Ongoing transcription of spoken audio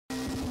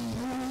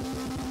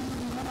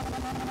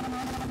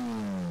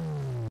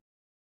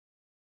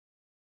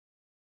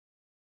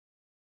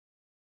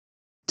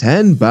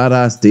Ten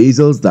badass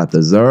diesels that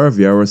deserve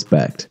your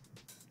respect.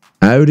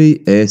 Audi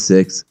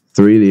A6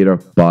 3-litre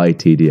by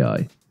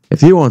TDI.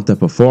 If you want the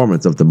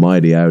performance of the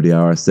mighty Audi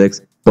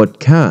RS6 but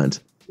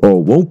can't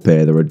or won't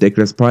pay the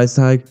ridiculous price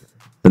tag,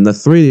 then the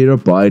 3-litre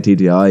by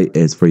TDI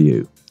is for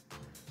you.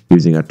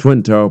 Using a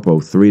twin-turbo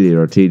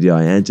 3-litre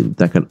TDI engine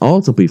that can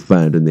also be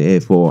found in the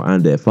A4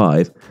 and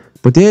A5,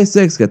 but the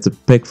A6 gets a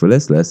pick for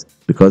this list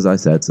because I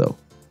said so.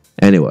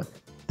 Anyway,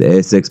 the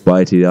A6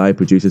 by TDI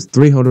produces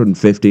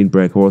 315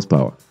 brake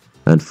horsepower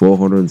and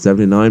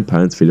 479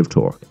 pounds-feet of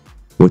torque,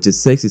 which is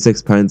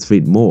 66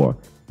 pounds-feet more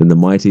than the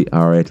mighty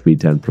R8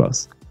 V10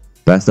 Plus.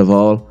 Best of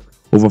all,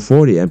 over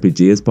 40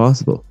 mpg is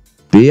possible.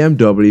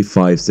 BMW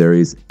 5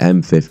 Series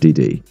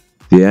M50D,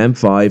 the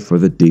M5 for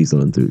the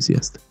diesel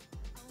enthusiast.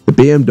 The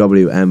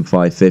BMW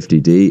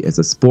M550D is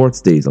a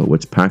sports diesel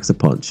which packs a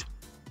punch.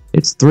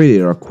 Its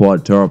 3-litre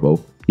quad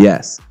turbo,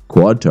 yes,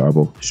 quad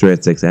turbo,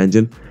 straight 6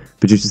 engine,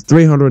 produces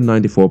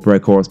 394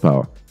 brake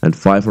horsepower and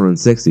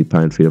 560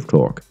 pound-feet of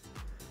torque.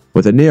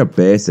 With a near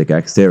basic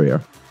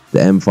exterior, the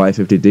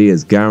M550D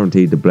is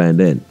guaranteed to blend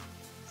in,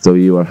 so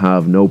you will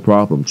have no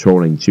problem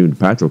trolling tuned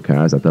petrol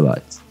cars at the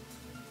lights.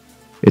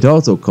 It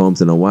also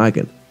comes in a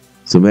wagon,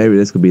 so maybe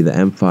this could be the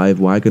M5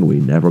 wagon we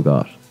never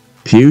got.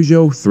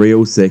 Peugeot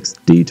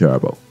 306D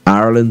Turbo,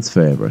 Ireland's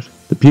favourite.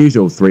 The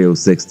Peugeot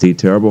 306D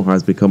Turbo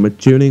has become a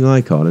tuning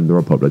icon in the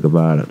Republic of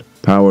Ireland.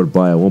 Powered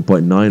by a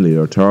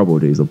 1.9-litre turbo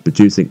diesel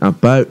producing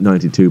about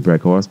 92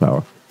 brake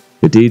horsepower,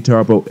 the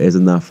D-Turbo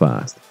isn't that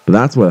fast, but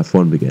that's where the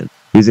fun begins.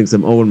 Using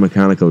some old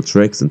mechanical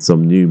tricks and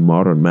some new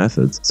modern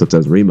methods, such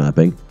as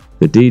remapping,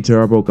 the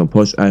D-Turbo can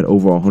push out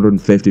over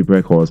 150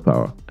 brake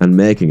horsepower and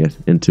making it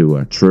into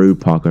a true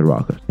pocket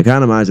rocket. I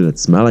can't imagine it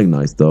smelling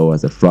nice though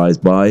as it flies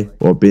by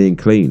or being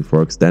clean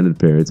for extended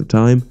periods of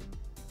time,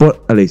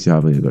 but at least you're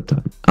having a good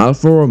time.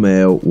 Alfa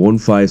Romeo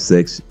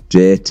 156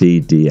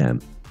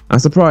 JTDM, a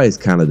surprise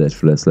candidate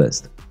for this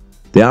list.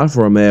 The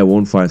Alfa Romeo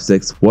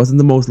 156 wasn't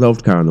the most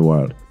loved car in the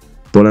world,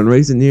 but in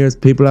recent years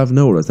people have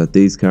noticed that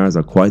these cars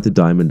are quite the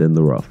diamond in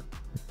the rough.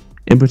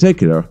 In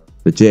particular,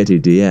 the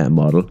JTDM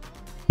model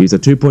used a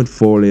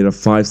 2.4-litre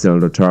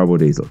 5-cylinder turbo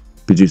diesel,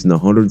 producing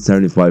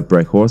 175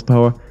 brake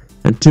horsepower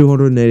and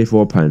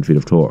 284 pound-feet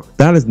of torque.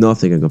 That is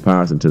nothing in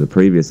comparison to the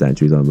previous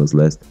entries on this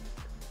list,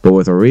 but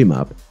with a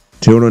remap,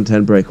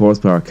 210 brake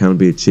horsepower can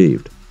be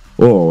achieved,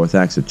 or with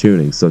extra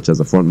tuning such as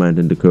a front mount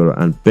intercooler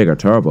and bigger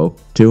turbo,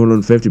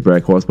 250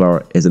 brake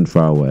horsepower isn't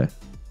far away.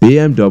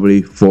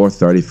 BMW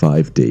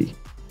 435D,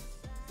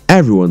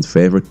 everyone's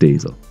favourite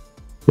diesel.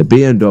 The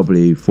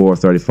BMW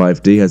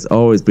 435D has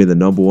always been the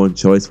number one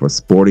choice for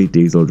sporty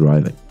diesel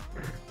driving.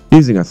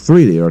 Using a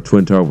 3-litre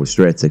twin-turbo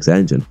straight-6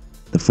 engine,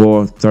 the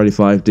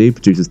 435D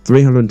produces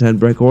 310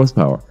 brake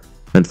horsepower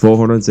and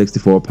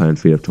 464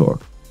 pound-feet of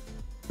torque.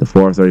 The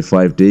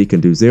 435D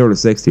can do 0 to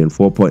 60 in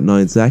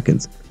 4.9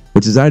 seconds,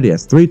 which is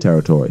IDS3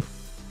 territory.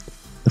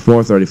 The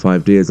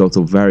 435D is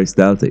also very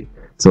stealthy,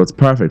 so it's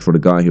perfect for the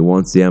guy who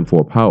wants the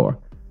M4 power,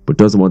 but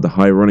doesn't want the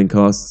high running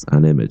costs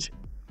and image.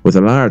 With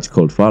a large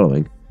cult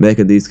following,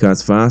 making these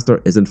cars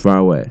faster isn't far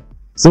away,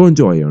 so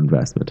enjoy your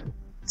investment.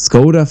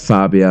 Skoda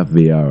Fabia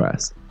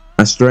VRS,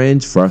 a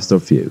strange first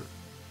of few.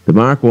 The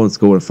Mark 1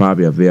 Skoda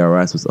Fabia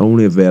VRS was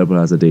only available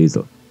as a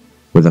diesel.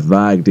 With a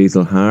VAG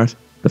diesel heart,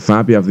 the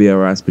Fabia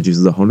VRS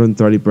produces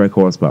 130 brake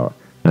horsepower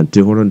and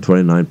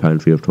 229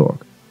 pound-feet of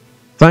torque.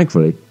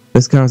 Thankfully,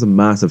 this car has a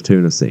massive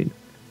tuner scene,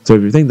 so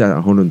if you think that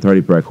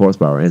 130 brake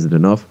horsepower isn't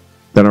enough,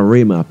 then a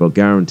remap will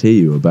guarantee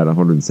you about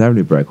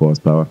 170 brake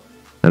horsepower,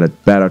 and a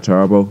better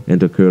turbo,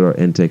 intercooler,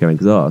 intake and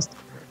exhaust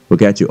will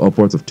get you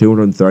upwards of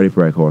 230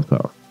 brake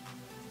horsepower.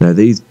 Now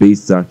these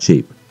beasts are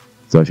cheap,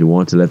 so if you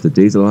want to live the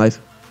diesel life,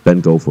 then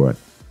go for it.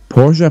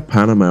 Porsche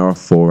Panamera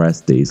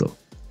 4S Diesel,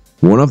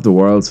 one of the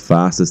world's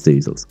fastest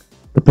diesels.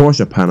 The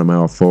Porsche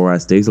Panamera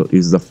 4S Diesel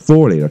uses a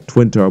 4-litre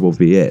twin-turbo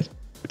V8,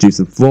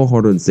 producing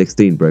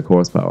 416 brake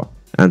horsepower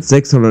and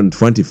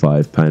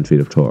 625 pound-feet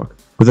of torque.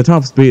 With a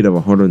top speed of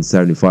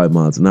 175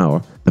 miles an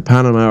hour, the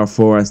Panamera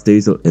 4S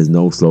Diesel is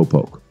no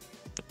slowpoke.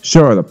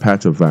 Sure, the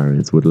petrol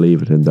variants would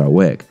leave it in their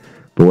wake,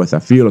 but with a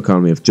fuel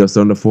economy of just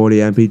under 40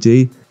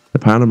 mpg, the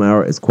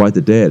Panamera is quite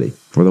the daily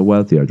for the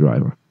wealthier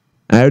driver.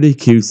 Audi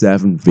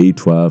Q7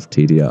 V12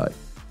 TDI,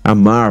 a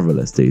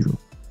marvellous diesel.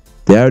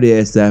 The Audi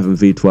A7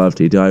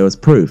 V12 TDI was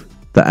proof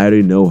that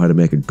Audi know how to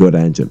make a good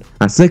engine.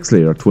 A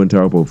 6-litre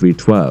twin-turbo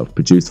V12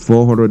 produced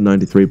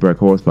 493 brake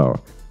horsepower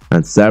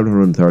and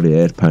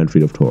 738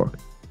 pound-feet of torque.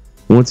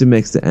 Once you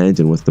mix the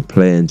engine with the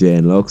plain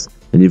Jane looks,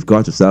 and you've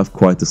got yourself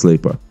quite the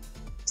sleeper.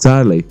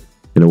 Sadly,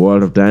 in a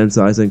world of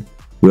downsizing,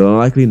 we'll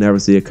likely never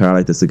see a car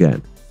like this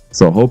again,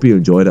 so I hope you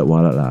enjoyed it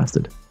while it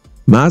lasted.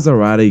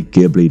 Maserati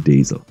Ghibli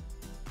Diesel.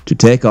 To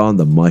take on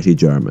the mighty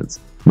Germans,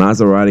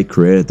 Maserati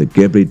created the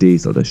Ghibli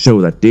Diesel to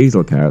show that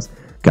diesel cars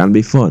can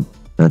be fun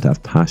and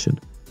have passion.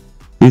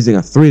 Using a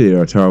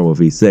 3-litre turbo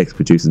V6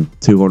 producing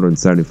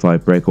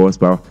 275 brake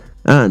horsepower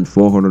and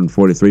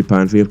 443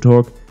 pound-feet of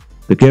torque,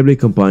 the Ghibli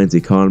combines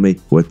economy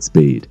with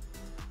speed.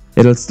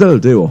 It'll still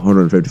do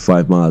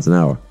 155 miles an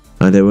hour,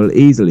 and it will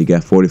easily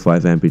get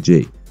 45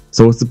 mpg,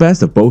 so it's the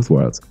best of both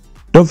worlds.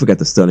 Don't forget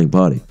the stunning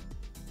body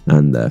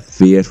and the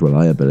Fiat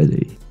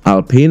reliability.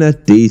 Alpina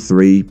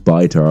D3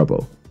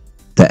 Bi-Turbo.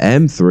 The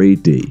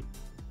M3D.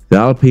 The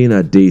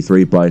Alpina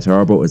D3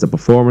 Bi-Turbo is a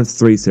performance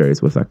 3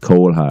 series with a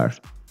coal heart.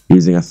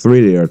 Using a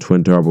 3-litre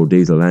twin-turbo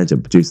diesel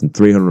engine producing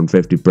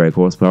 350 brake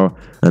horsepower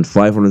and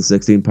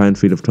 516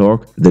 pound-feet of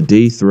torque, the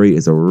D3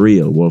 is a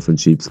real wolf in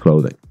sheep's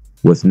clothing.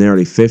 With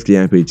nearly 50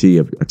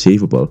 mpg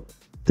achievable,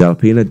 the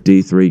Alpina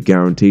D3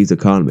 guarantees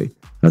economy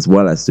as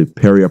well as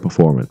superior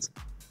performance.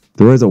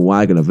 There is a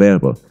wagon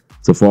available,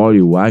 so for all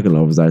you wagon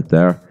lovers out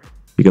there,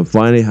 you can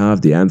finally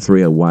have the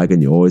M3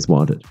 wagon you always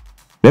wanted.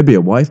 Maybe your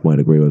wife might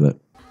agree with it.